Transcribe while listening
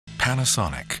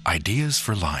Panasonic. Ideas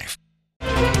for life.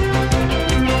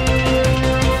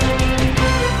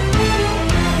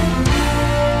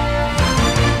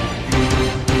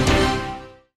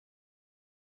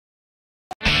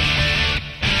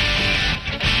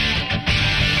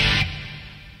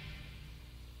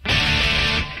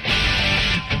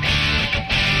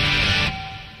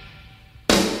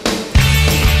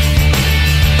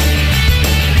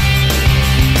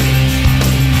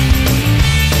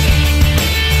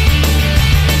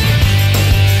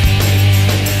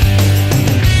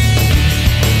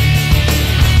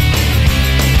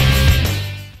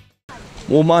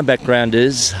 Well, my background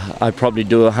is I probably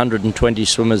do 120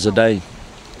 swimmers a day,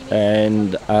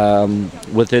 and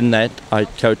within that I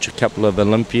coach a couple of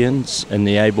Olympians in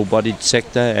the able-bodied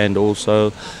sector, and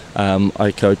also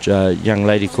I coach a young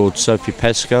lady called Sophie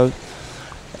Pascoe.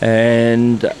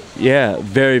 And yeah,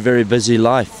 very, very busy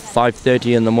life.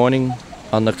 5:30 in the morning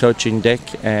on the coaching deck,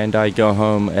 and I go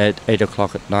home at 8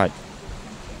 o'clock at night.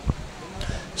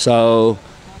 So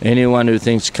anyone who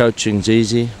thinks coaching's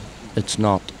easy, it's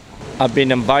not. I've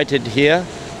been invited here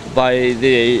by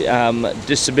the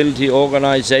disability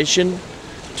organisation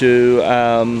to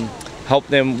help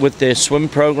them with their swim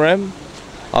program.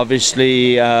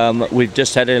 Obviously, we've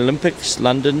just had Olympics,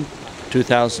 London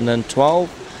 2012,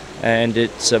 and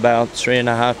it's about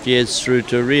 3.5 years through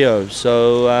to Rio.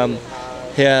 So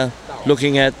here,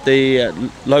 looking at the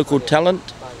local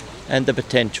talent and the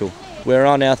potential. We're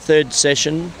on our third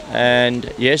session,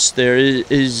 and yes, there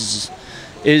is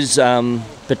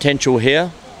potential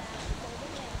here,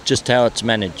 just how it's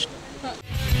managed.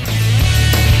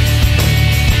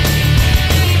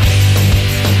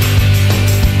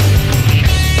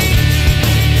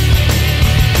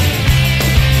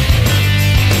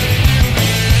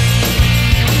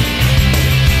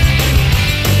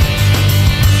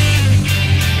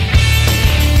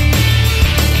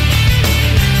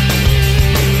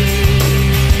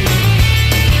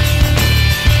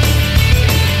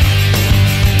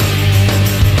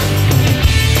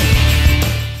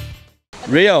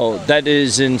 Rio, that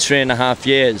is in 3.5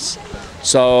 years.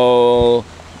 So,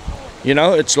 you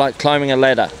know, it's like climbing a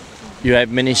ladder. You have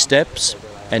many steps,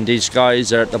 and these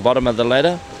guys are at the bottom of the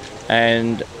ladder,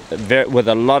 and with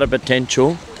a lot of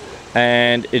potential.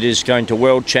 And it is going to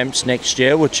World Champs next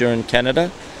year, which are in Canada,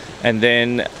 and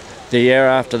then the year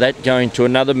after that going to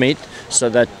another meet, so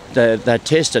that they're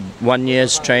tested 1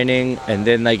 year's training, and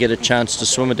then they get a chance to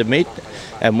swim at a meet.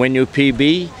 And when you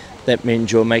PB, that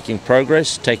means you're making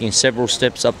progress, taking several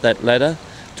steps up that ladder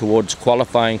towards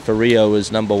qualifying for Rio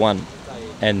as #1,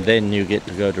 and then you get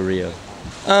to go to Rio.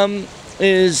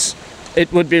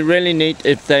 It would be really neat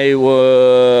if they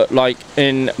were, like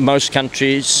in most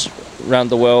countries around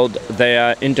the world, they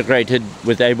are integrated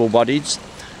with able-bodieds,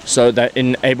 so that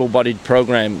in able-bodied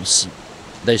programs,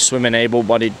 they swim in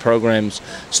able-bodied programs,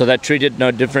 so they're treated no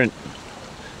different.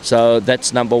 So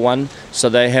that's #1. So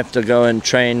they have to go and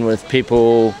train with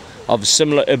people of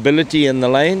similar ability in the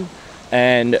lane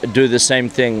and do the same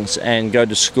things and go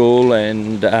to school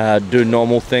and do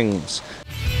normal things.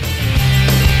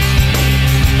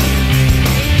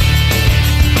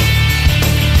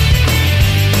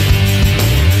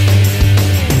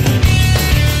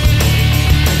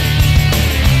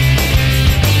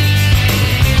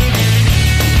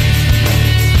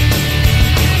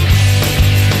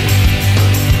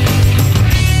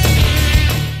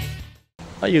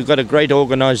 You've got a great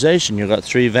organisation. You've got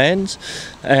 3 vans,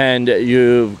 and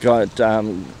you've got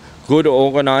good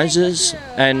organisers,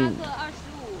 and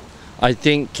I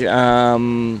think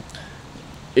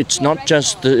it's not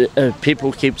just the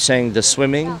people keep saying the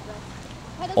swimming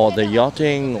or the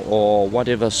yachting or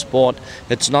whatever sport.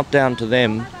 It's not down to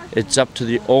them. It's up to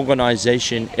the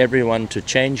organisation, everyone, to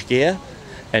change gear,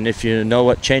 and if you know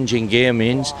what changing gear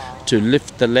means, to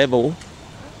lift the level.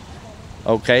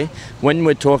 Okay, when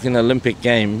we're talking Olympic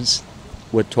Games,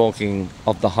 we're talking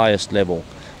of the highest level,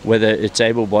 whether it's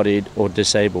able-bodied or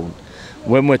disabled.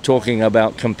 When we're talking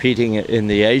about competing in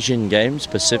the Asian Games,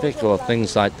 Pacific or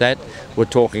things like that,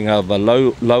 we're talking of a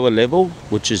lower level,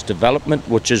 which is development,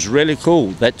 which is really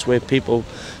cool. That's where people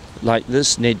like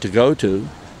this need to go to,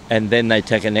 and then they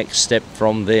take a next step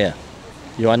from there.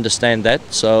 You understand that?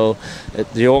 So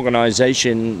the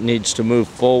organisation needs to move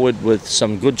forward with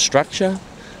some good structure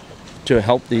to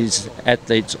help these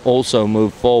athletes also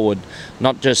move forward,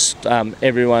 not just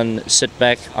everyone sit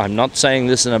back. I'm not saying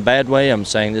this in a bad way, I'm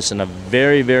saying this in a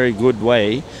very, very good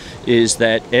way, is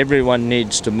that everyone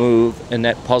needs to move in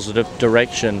that positive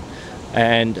direction,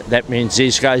 and that means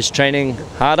these guys training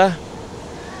harder,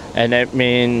 and that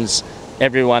means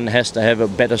everyone has to have a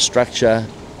better structure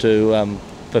to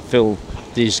fulfill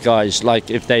these guys. Like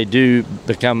if they do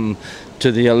become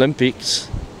to the Olympics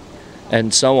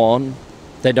and so on,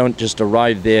 they don't just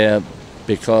arrive there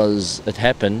because it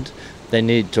happened. They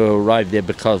need to arrive there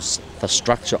because the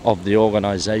structure of the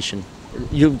organisation.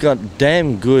 You've got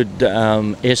damn good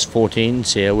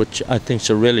S14s here, which I think is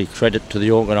a really credit to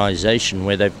the organisation,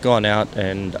 where they've gone out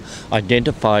and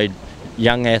identified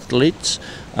young athletes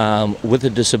with a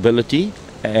disability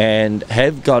and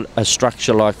have got a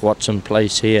structure like what's in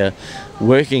place here,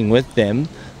 working with them.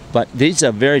 But these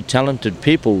are very talented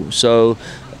people, so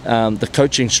the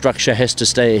coaching structure has to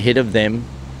stay ahead of them,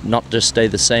 not just stay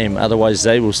the same, otherwise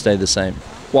they will stay the same.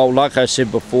 Well, like I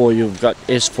said before, you've got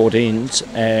S14s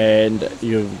and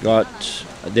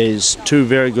there's 2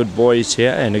 very good boys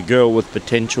here and a girl with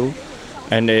potential,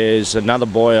 and there's another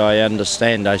boy, I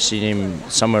understand, I see him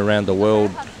somewhere around the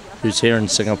world, who's here in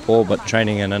Singapore but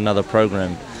training in another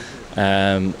program,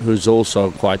 who's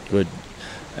also quite good.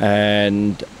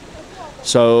 And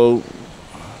so,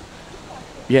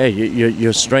 yeah,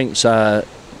 your strengths are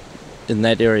in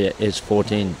that area is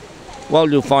 14. Well,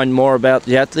 you'll find more about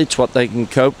the athletes, what they can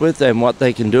cope with and what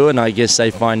they can do, and I guess they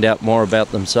find out more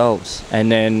about themselves. And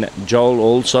then Joel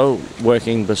also,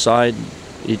 working beside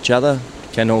each other,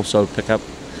 can also pick up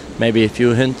maybe a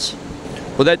few hints.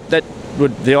 Well,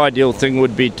 the ideal thing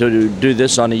would be to do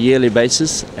this on a yearly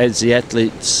basis as the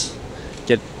athletes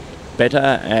get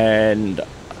better, and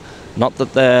not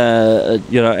that they're,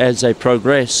 as they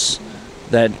progress,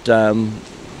 that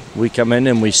we come in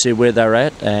and we see where they're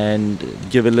at and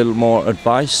give a little more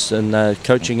advice in the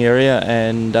coaching area,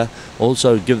 and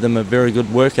also give them a very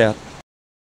good workout.